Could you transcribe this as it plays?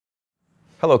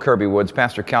Hello, Kirby Woods.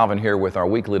 Pastor Calvin here with our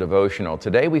weekly devotional.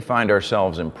 Today we find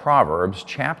ourselves in Proverbs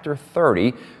chapter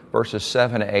 30, verses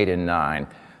 7, 8, and 9.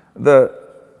 The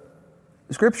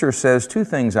Scripture says, "Two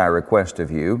things I request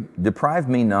of you. Deprive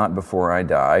me not before I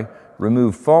die.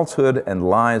 Remove falsehood and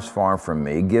lies far from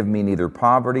me. Give me neither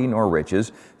poverty nor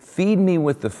riches. Feed me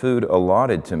with the food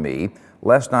allotted to me,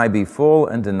 lest I be full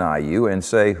and deny you, and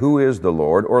say, 'Who is the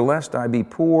Lord?' Or lest I be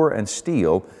poor and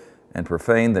steal and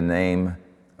profane the name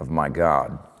of my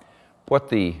God." What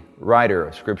the writer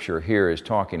of Scripture here is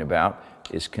talking about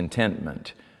is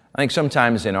contentment. I think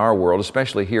sometimes in our world,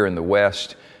 especially here in the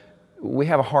West, we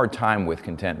have a hard time with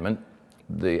contentment.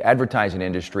 The advertising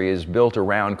industry is built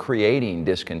around creating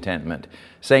discontentment,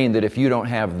 saying that if you don't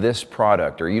have this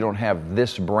product, or you don't have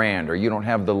this brand, or you don't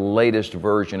have the latest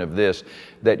version of this,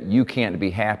 that you can't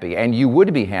be happy. And you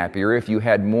would be happier if you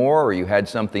had more, or you had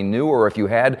something new, or if you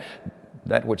had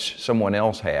that which someone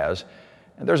else has.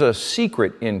 And there's a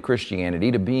secret in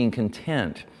Christianity to being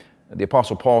content. The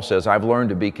Apostle Paul says, "I've learned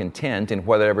to be content in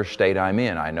whatever state I'm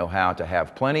in. I know how to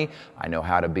have plenty. I know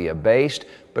how to be abased,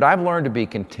 but I've learned to be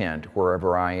content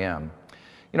wherever I am."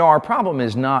 You know, our problem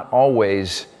is not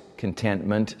always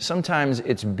contentment. Sometimes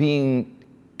it's being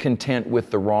content with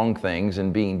the wrong things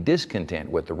and being discontent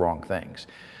with the wrong things.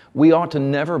 We ought to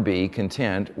never be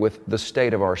content with the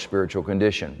state of our spiritual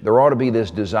condition. There ought to be this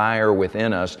desire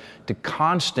within us to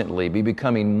constantly be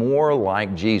becoming more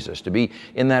like Jesus, to be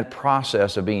in that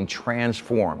process of being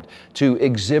transformed, to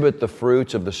exhibit the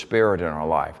fruits of the Spirit in our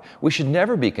life. We should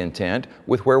never be content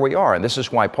with where we are. And this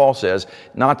is why Paul says,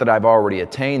 "Not that I've already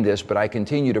attained this, but I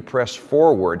continue to press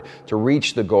forward to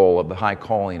reach the goal of the high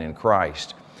calling in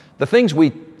Christ." The things we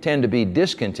tend to be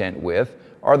discontent with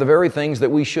are the very things that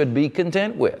we should be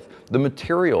content with, the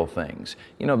material things.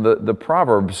 You know, the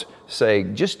Proverbs say,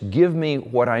 just give me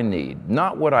what I need,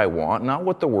 not what I want, not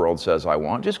what the world says I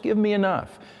want, just give me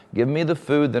enough. Give me the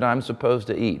food that I'm supposed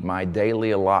to eat, my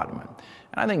daily allotment.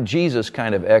 And I think Jesus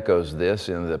kind of echoes this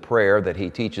in the prayer that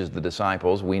he teaches the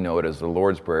disciples. We know it as the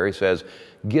Lord's Prayer. He says,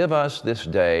 "Give us this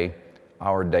day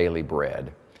our daily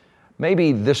bread."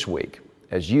 Maybe this week,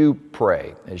 as you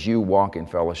pray, as you walk in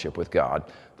fellowship with God,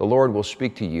 the Lord will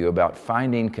speak to you about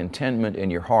finding contentment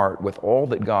in your heart with all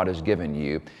that God has given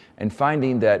you, and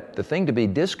finding that the thing to be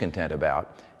discontent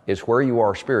about is where you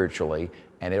are spiritually,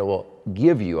 and it will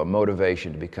give you a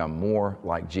motivation to become more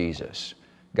like Jesus.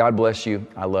 God bless you.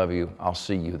 I love you. I'll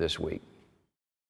see you this week.